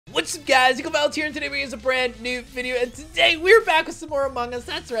What's up, guys? You can here, and today we're using a brand new video, and today we're back with some more Among Us.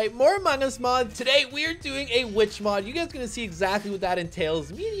 That's right, more Among Us mod. Today we're doing a witch mod. You guys are gonna see exactly what that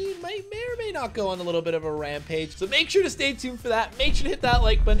entails. Me may or may not go on a little bit of a rampage, so make sure to stay tuned for that. Make sure to hit that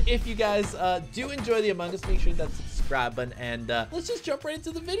like button if you guys do enjoy the Among Us. Make sure to hit that subscribe button, and let's just jump right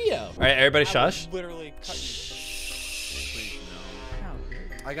into the video. All right, everybody, shush. Literally.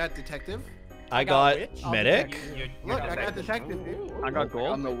 I got detective. I got medic. Look, I got detective, dude. I got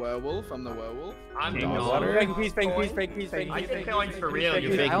gold. I'm the werewolf. I'm Dog Fake keys. I think going for real.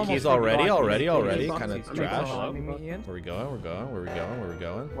 You're faking keys already. Kind of trash. Where we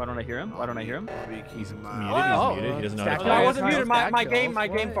going? Why don't I hear him? He's muted. He doesn't know how to No, I play. wasn't muted. My game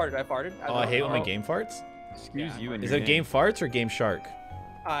farted. I farted. Oh, I hate when my game farts. Excuse you. Is it game farts or game shark?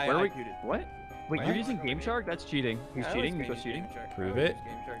 Where are we? What? Wait, you're using Game Shark? That's cheating. He's cheating. He's cheating. Prove it.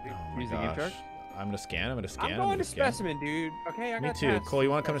 You're using Game Shark? I'm gonna scan. I'm going to specimen, dude. Okay, I got Me too. tasks. Cole, you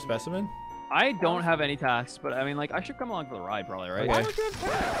want to come to specimen? I don't have any tasks, but I mean, like, I should come along for the ride, probably, right? Okay.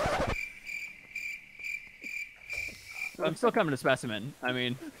 I'm still coming to specimen. I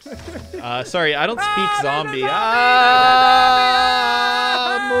mean, sorry, I don't speak zombie.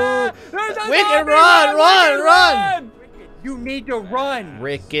 Wicked, run! You need to run.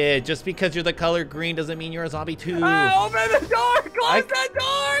 Wicked, just because you're the color green doesn't mean you're a zombie too. Open the door! Close the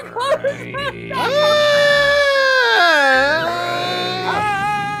door! Close the door!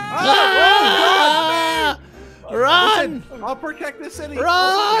 Run! Listen, I'll protect the city.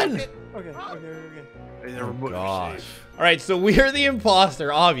 Run! Okay. Oh, gosh. All right, so we're the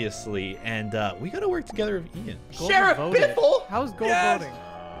imposter, obviously, and we gotta work together with Ian. Sheriff Biffle! How's Gold voting?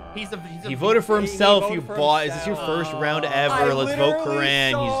 He voted for himself, voted you for bot. Is himself. this your first round ever? Let's vote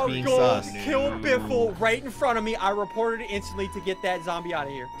Karan. He's being sus. Kill Biffle right in front of me. I reported it instantly to get that zombie out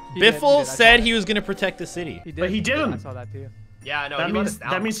of here. Biffle said he was gonna protect the city. He did. But he didn't. I saw that too. Yeah, no,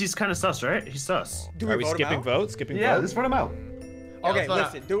 That means he's kind of sus, right? He's sus. Are we skipping votes? Yeah, let's vote him out. Okay,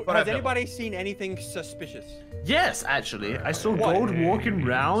 let's listen. Has anybody seen anything suspicious? Yes, actually, I saw Gold walking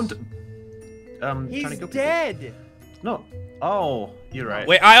around. He's trying to kill dead. people. No. Oh, you're right.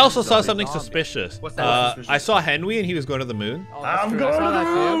 Wait, I also saw something suspicious. What's that? I saw Henry and he was going to the moon. I'm going to the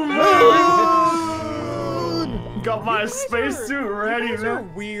moon. Got my spacesuit ready, You guys are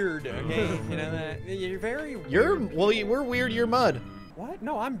man. weird. Okay, you know that. You're very. We're weird. You're mud. What?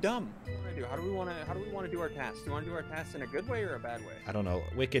 No, I'm dumb. What do I do? How do we want to do our tasks? Do you want to do our tasks in a good way or a bad way? I don't know.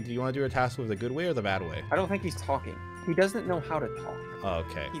 Wicked, do you want to do a task with the good way or the bad way? I don't think he's talking. He doesn't know how to talk. Oh,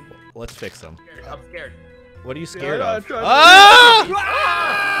 okay. Let's fix him. I'm scared. What are you scared of? Ah!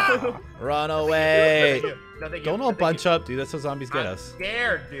 Run away! No, thank you. Don't all bunch up, dude. That's how zombies get I'm us.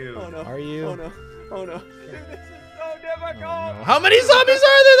 scared, dude. Oh no. Are you? Oh no. Oh no. Dude, this is so difficult. How many zombies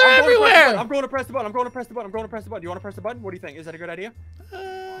are there? They're everywhere! I'm going to press the button. Do you want to press the button? What do you think? Is that a good idea? Press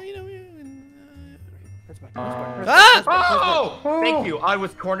the button. Oh! Thank you. I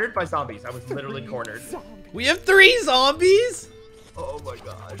was cornered by zombies. I was literally cornered. We have 3 zombies? Oh my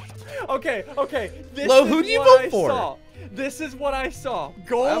gosh. Okay. This Lo, is who do you what vote I for? saw. This is what I saw.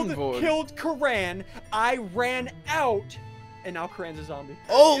 Gold killed Karan. I ran out, and now Karan's a zombie.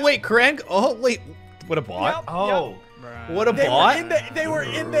 Oh, wait, Karan. Oh, wait. What a bot? Yep, Oh. What a bot? They were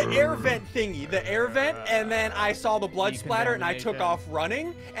in the air vent thingy, and then I saw the blood splatter, and I took off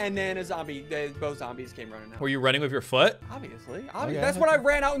running, and then both zombies came running out. Were you running with your foot? Obviously. That's when I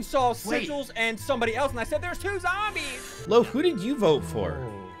ran out and saw Sigils and somebody else, and I said, "There's 2 zombies." Lo, who did you vote for?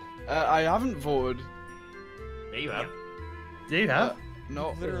 I haven't voted. There you have. Do you have?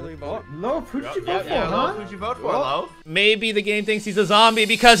 No, literally vote. No, who did you vote for, Yeah, huh? who'd you vote for, Lo? Maybe the game thinks he's a zombie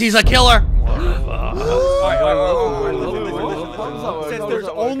because he's a killer. Since there's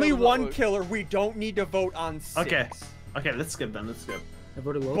only 1 killer, we don't need to vote on 6. Okay, let's skip then. Let's skip. I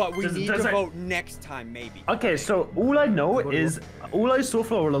voted low. But we need to vote next time, maybe. Okay, so all I know is all I saw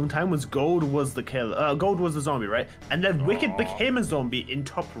for a long time was Gold was the killer. Gold was the zombie, right? And then Wicked became a zombie in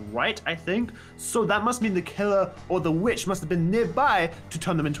top right, I think. So that must mean the killer or the witch must have been nearby to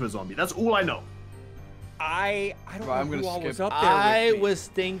turn them into a zombie. That's all I know. I don't know who all was up there. I was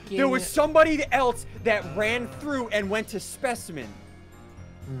thinking there was somebody else that ran through and went to specimen.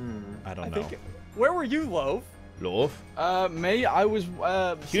 I don't know. Where were you, Loaf? Loaf? Me, I was.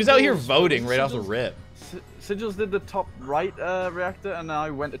 He was out here voting right off the rip. Sigils did the top right reactor, and I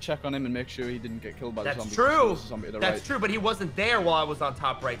went to check on him and make sure he didn't get killed by the zombie. That's true. Zombie to the That's right. true, but he wasn't there while I was on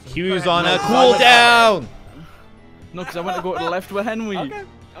top right. So He was on a cooldown. No, because I went to go to the left with Henry. Okay.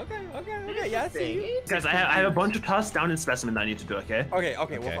 Yeah, I see you. Guys, I have a bunch of tasks down in specimen that I need to do. Okay.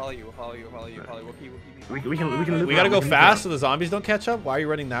 Okay. We'll follow you. We'll keep. We can. We gotta go fast so the zombies don't catch up. Why are you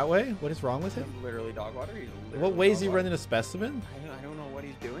running that way? What is wrong with him? Literally dog water. What way is he running a specimen? I don't know what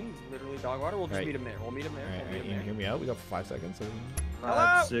he's doing? He's literally dog water. We'll just meet him there. We'll meet him there. All We'll meet right, him there. hear me out. We got 5 seconds. So... Hello?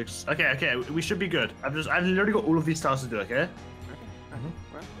 5, 6. Okay, we should be good. I've literally got all of these tasks to do. Okay.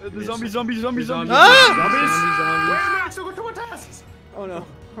 The zombies. Ah! Wait, no, I still got 2 more tasks. Oh no.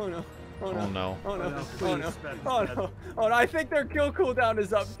 Oh no. Oh no. Oh no. Oh no. no, Oh no. please, Ben, Oh no. Oh no. I think their kill cooldown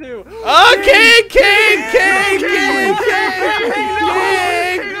is up too. Oh, King!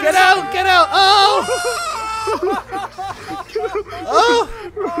 Get out! Get out! Oh! Oh!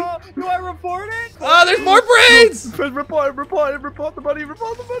 Do I report it? Oh, there's more brains! Report the buddy.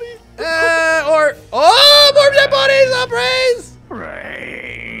 Report the buddy. More dead bodies! Not brains!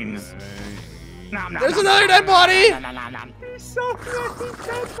 Brains. There's another dead body! There's so many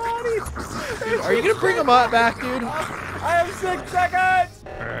dead bodies. Are you gonna bring him back, dude? I have 6 seconds.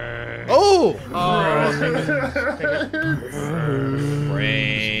 Oh!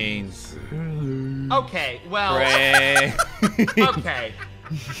 Brains. Okay, well. Brains. Okay.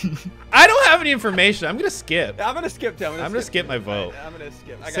 I don't have any information. I'm gonna skip. I'm gonna skip too. I'm gonna skip my vote. I'm gonna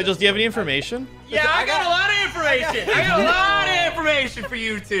skip. Sigils, do you have any information? Yeah, I got a lot of information. I got a lot of information for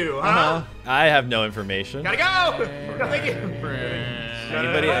you two, huh? I have no information. Gotta go. Thank you.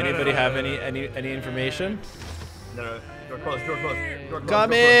 Anybody have any information? No, door closed. Door closed.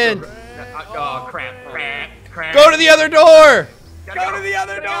 Come in. Oh crap. Go to the other door. Go to the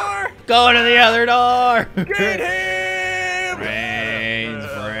other door. Go to the other door. Get him. Brains.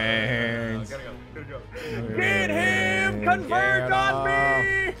 Gotta go. Get him. Converge on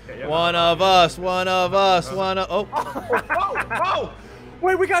me. One of us. Oh. Oh!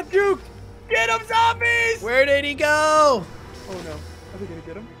 Wait, we got juked. Get him, zombies. Where did he go? Oh no. Are we gonna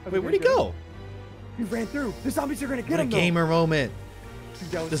get him? Wait, where'd he go? He ran through. The zombies are gonna get What a him. gamer moment.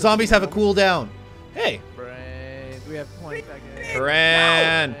 Though. The zombies have a cooldown. Hey. Brains. We have 20 seconds.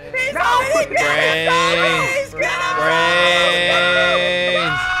 Bran. Brains.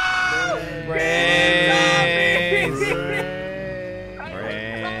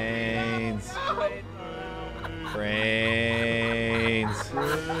 Brains.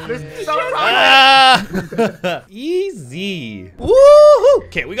 Ah! Easy. Woohoo!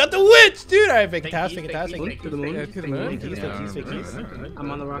 Okay, we got the witch, dude. All right, fantastic. To the moon. To the moon. Fake keys.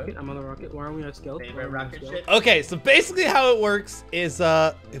 I'm on the rocket. Why are we not skilled? Favorite rocket shit. Okay, so basically how it works is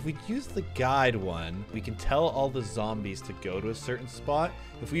if we use the guide one, we can tell all the zombies to go to a certain spot.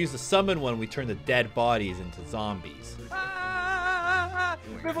 If we use the summon one, we turn the dead bodies into zombies.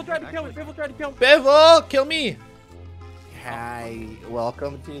 Biffle tried to kill me. Biffle, kill me. Hi,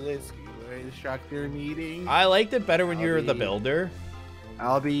 welcome to the scuba instructor meeting. I liked it better when you were the builder.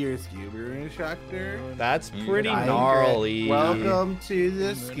 I'll be your scuba instructor. That's pretty I'm gnarly. Welcome to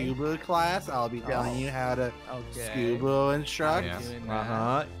the scuba class. I'll be telling you how to scuba instruct.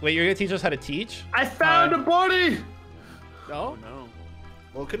 Wait, you're gonna teach us how to teach? I found a body. No?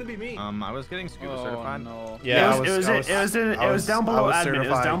 Well, couldn't it be me? I was getting scuba certified. No. Yeah. It was down below admin. It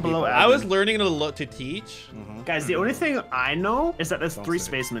was down below admin. I was learning to teach. Guys, the only thing I know is that there's 3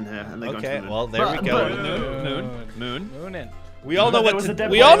 spacemen here, and they're going to the Okay, moon. well there we go. Moon. We all know There what was a to.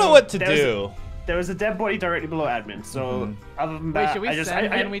 dead We all body. know what to There was a- do. There was a dead body directly below admin. So other than that, Wait, should we I just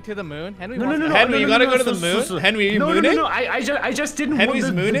send Henry to the moon? Henry No, wants no, to- no, Henry, you gotta go to the so- moon. so- Henry, are you no, mooning? No, I just didn't Henry's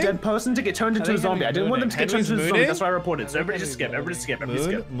want the mooning? dead person to get turned into a think zombie. I didn't want them to get turned Henry's into a zombie. mooning? That's why I reported. So I think everybody just skip. Everybody skip. Everybody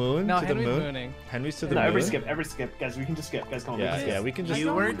skip. Moon No, to the Henry's moon. mooning. Henry's to the No, moon. everybody skip. Everybody skip. Guys, we can just skip. Guys, come on. we can skip. Yeah, we can just.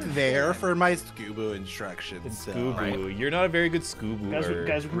 You weren't there for my scuba instructions. So. Scoobu. You're not a very good Scoobu. Guys,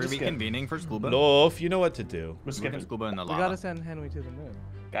 we can just skip. Reconvening for scuba. Loaf, you know what to do. We're skipping. Scuba in the We lava. gotta send Henry to the moon.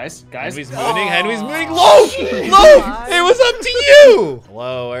 Guys. Henry's mooning. Henry's mooning. Loaf! Loaf! It was up to you!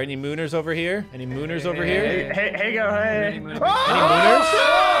 Hello, are any mooners over here? Any mooners over here? Hey, go, hey. Any mooners?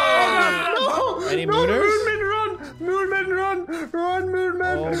 Any mooners? Moonman, run,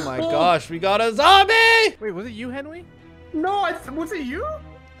 Moonman. Oh my gosh, we got a zombie! Wait, was it you, Henry? No, was it you?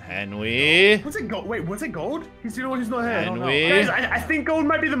 Henry. Was it Gold? Wait, was it Gold? He's the one who's not here. Henry. Guys, I think Gold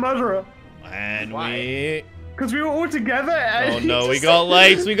might be the murderer. Henry. Because we were all together. Oh no, we got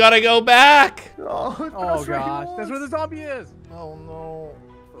lights. We gotta go back. Oh gosh, that's where the zombie is. Oh no.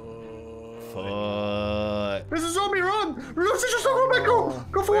 Foot. There's a zombie, run! Lucy, just don't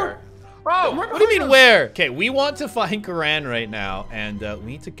go for it! Oh, what do you mean where? Okay, we want to find Garan right now, and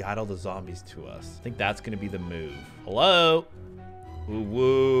we need to guide all the zombies to us. I think that's gonna be the move. Hello? Woo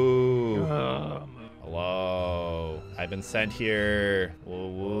woo. Hello. I've been sent here. Woo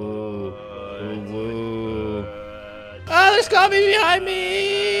woo. Woo woo. Ah, there's zombies behind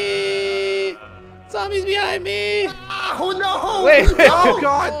me! Zombies behind me! Oh no! Wait, Oh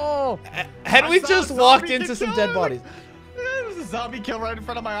god! Oh, Henry just walked into some dead bodies. There was a zombie kill right in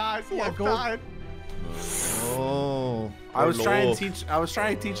front of my eyes. Yeah, Gold. Oh. I was trying to Lord. teach. I was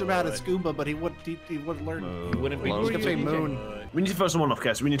trying to teach him how to scuba, but he wouldn't. He wouldn't learn. He wouldn't be. He was gonna say moon. We need to first someone off,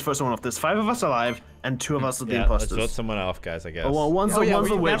 guys. We need to first someone off. There's 5 of us alive, and 2 of us are the Yeah, let's imposters. vote someone off, guys. I guess. Oh, well, one's Oh yeah, one's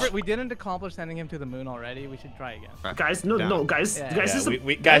the witch. we didn't accomplish sending him to the moon already. We should try again. Guys, no, guys, Yeah. guys, Yeah, this is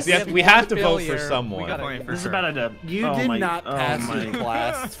guys, we have to vote for failure. someone. We gotta- this is a bad idea. You Oh did my- not oh pass my- your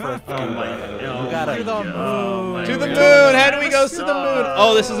class for. Oh my! You gotta. To the moon. To the moon. How do we go to the moon?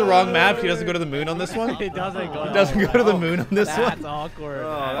 Oh, this is the wrong map. He doesn't go to the moon on this one. It doesn't go. He doesn't go to the moon on this That's one. awkward.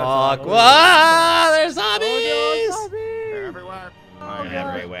 Awkward. Ah, there's zombies. They're everywhere.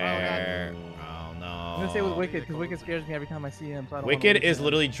 Everywhere. Oh no. I'm gonna stay with Wicked because Wicked scares me every time I see him. So I don't wanna Wicked leave is him.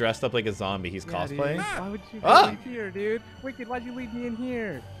 literally dressed up like a zombie. He's Yeah, dude. cosplaying. Why would you Ah! leave here, dude? Wicked, why'd you leave me in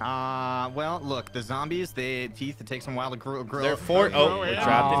here? Well, look, the zombies, they teeth, it takes them a while to grow. They're oh, we're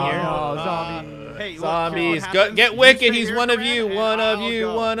trapped in here. Oh, zombie. Hey, look, Zombies, what go, happens? get You Wicked. stay He's here one for of a you. minute, One and of I'll you.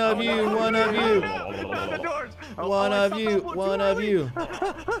 go. One of you. One of you. Open the doors. One of you. One of you.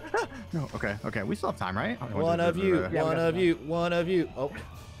 No, okay, we still have time, right? One of you. Yeah, One we got of you. One of you. Oh.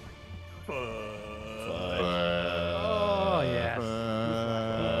 Oh, yes.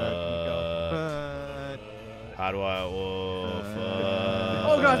 How do I? Whoa,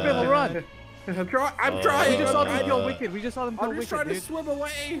 Oh, gosh, Bill, run. I'm trying. We just saw them I'm kill Wicked. We just saw them kill I'm just Wicked, trying to dude. swim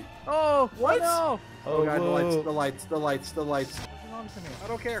away. Oh, What? no. Oh god, the lights, whoa. the lights, the lights, the lights. Come on to me. I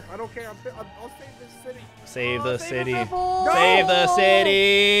don't care. I don't care. I'll save this city. Save the city. people. Save the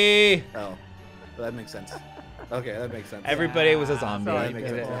city. Oh, that makes sense. Okay, that makes sense. Everybody was a zombie. Sorry, That makes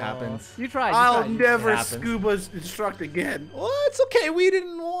Bill. sense. It happens. You tried. I'll you tried. never It happens. scuba instruct again. Well, it's okay. We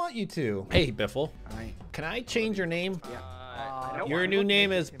didn't want you to. Hey, Biffle. Alright. Can I change your name? don't Your want new to.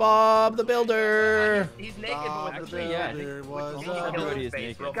 name is Bob the Builder. He's naked, but Bob with the actually, yeah. Builder was He a can kill Everybody his is face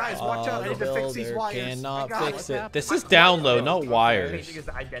naked. real Guys, fast. watch out. I need to fix these Builder wires. cannot I got fix it. it. This is down low, not wires. Changing his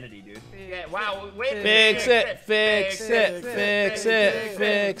identity, dude. Yeah, wow, wait. Fix it, fix it, fix it,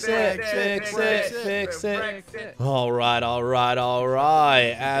 fix it, fix it, fix it. All right, all right, all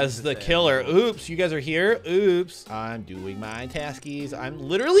right. As the killer. Oops, you guys are here. Oops. I'm doing my taskies. I'm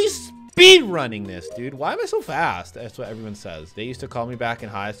literally speed running this, dude. Why am I so fast? That's what everyone says. They used to call me back in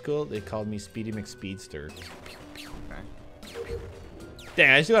high school. They called me Speedy McSpeedster. Dang,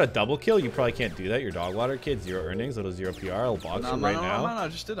 I just got a double kill. You probably can't do that. You're dog water kid. 0 earnings, little 0 PR. I'll box you right now. I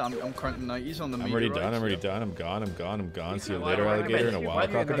just did. I'm crunching 90s on the I'm meter. already done. right? I'm already done. I'm gone. I'm gone. I'm gone. See you later, alligator and a wild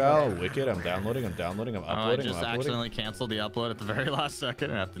crocodile. Wicked. I'm downloading. I'm downloading. I'm I uploading. just I'm uploading. accidentally canceled the upload at the very last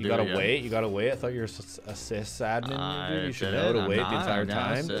second. I have to You do gotta it again. wait. You gotta wait. I thought you were a sysadmin. Dude. You should know did. to I'm wait the not, entire I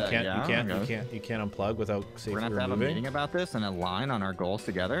guess. time. You can't. Yeah, You can't. I You guess. can't. You can't unplug without We're safely gonna have to have a meeting removing. about this and align on our goals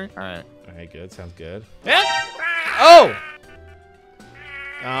together. All right. Okay, good. Sounds good. Yeah. Oh.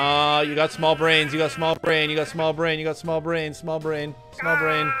 Oh, you got small brains. You got small brain. You got small brain. You got small brain. Small brain. Small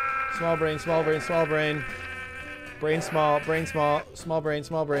brain. Small brain. Small brain. Small brain. Brain small. Brain small. Small brain.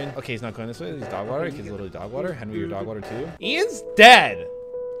 Small brain. Okay, he's not going this way. He's dog water. He's literally dog water. Henry, you're dog water too. Ian's dead.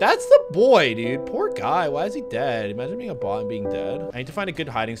 That's the boy, dude. Poor guy. Why is he dead? Imagine being a bot and being dead. I need to find a good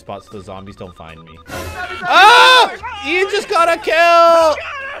hiding spot so the zombies don't find me. Oh! Ian just got a kill.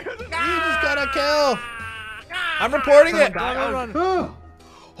 Ian just got a kill. I'm reporting it.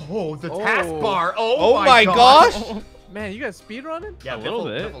 Oh, the taskbar. Oh my gosh. Man, you guys speedrunning? Yeah, A little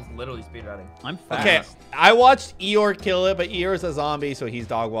bit. Biffle's literally speedrunning. I'm fast. Okay, I watched Eeyore kill it, but Eeyore's a zombie, so he's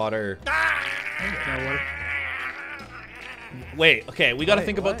dog water. Wait, okay, we gotta Wait,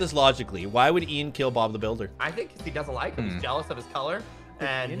 think about what? this logically. Why would Ian kill Bob the Builder? I think he doesn't like him. He's jealous of his color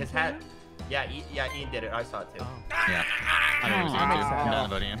and Ian his do hat. that? Yeah, Ian did it. I saw it too. Oh. Yeah. I know he was makes Ian too. sense. I'm down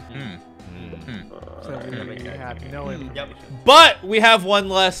about Ian. So we make you happy. No information. Yep, But we have one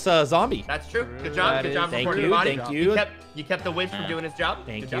less zombie. that's true. Good job. That Good is- job for Thank reporting you, the body. thank you. You kept the witch from doing his job.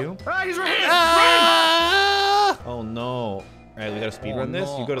 Thank Good you. job. Ah, he's right here. Ah! Oh no. All right, we gotta speed run this.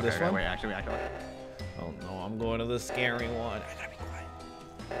 You go to this Okay, one. Wait, actually. Oh no, I'm going to the scary one. I gotta be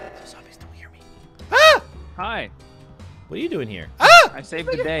quiet. So zombies don't hear me. Ah! Hi. What are you doing here? Ah! I saved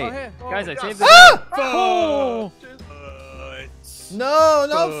the day. Oh, hey. Oh, Guys, I God. saved the Ah! day. Oh! No,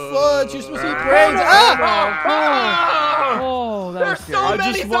 not foot. You're supposed to eat brains. Ah! Oh, that There's was so scary.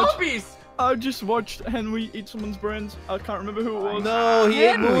 many just watched- zombies. I just watched Henry eat someone's brains. I can't remember who it was. No, he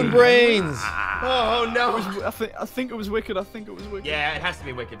ate moon brains. Oh no. I think it was Wicked. I think it was Wicked. Yeah, it has to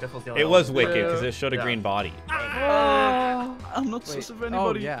be Wicked. Biffle's the only It one. was wicked because it showed a Yeah. green body. I'm not Wait. sus of Oh,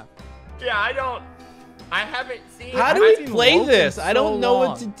 anybody. yeah. Yeah, I haven't seen. How do I've we seen play Logan this? I don't so know long.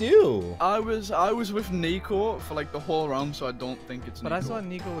 what to do. I was with Nico for like the whole round, so I don't think it's But Nico. I saw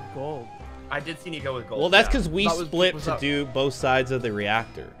Nico with gold. I did see Nico with gold. Well, that's yeah. because we That was- split was to that- do both sides of the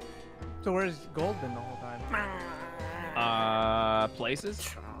reactor. So where's gold been the whole time?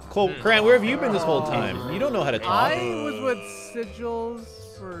 Places? Cole, Grant, where have you been this whole time? You don't know how to talk. I was with sigils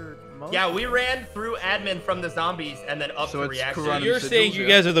for most. Yeah, we ran through admin from the zombies and then up So to it's reactor. Karate You're saying sigils, you yeah.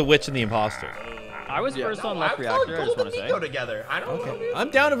 guys are the witch and the imposter. I was first on left I reactor. I just Gold want to and say. Nico together. I don't know. I'm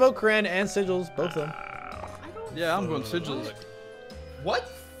down to vote Karen and Sigils, both of them. Yeah, I'm going sigils.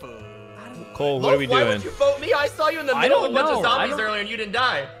 What? Cole, what are we Why doing? would you vote me? I saw you in the I middle of a don't bunch of know. zombies earlier and you didn't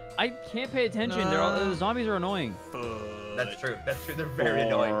die. I can't pay attention. The zombies are annoying. That's true. That's true. They're very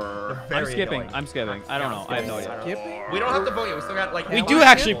annoying. They're very I'm skipping. annoying. I'm skipping. I don't know. I have no idea. Skipping? We don't have to vote yet. We still got like. We do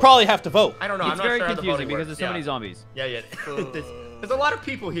actually probably have to vote. I don't know. It's I'm not very sure how the confusing voting because works. there's so many zombies. Yeah. There's a lot of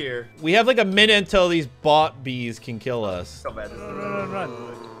people here. We have like a minute until these bot bees can kill us. So bad. This is Run.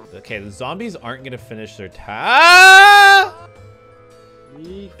 Okay, the zombies aren't gonna finish their task.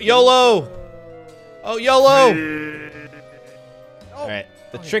 YOLO! Oh, YOLO! All right.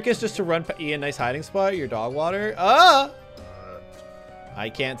 The trick is just to run a nice hiding spot. Your dog water. I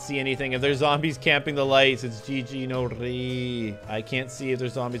can't see anything. If there's zombies camping the lights, it's GG no re. I can't see if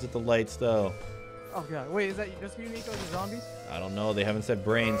there's zombies at the lights though. Oh god, wait, is that just you, Nico, the zombies? I don't know. They haven't said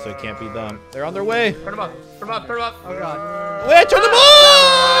brain, so it can't be them. They're on their way. Turn them up. Turn them up. Turn them up. Oh god. Wait, turn them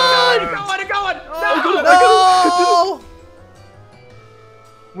on! Going. No!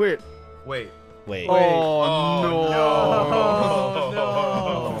 Wait. Wait. Wait. Oh,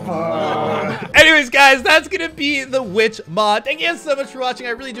 no. Anyways, guys, that's gonna be the witch mod. Thank you guys so much for watching.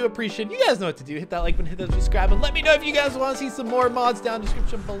 I really do appreciate it. You guys know what to do. Hit that like button, hit that subscribe, and let me know if you guys want to see some more mods down in the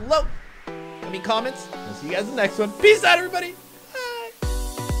description below. Comments. I'll see you guys in the next one. Peace out, everybody.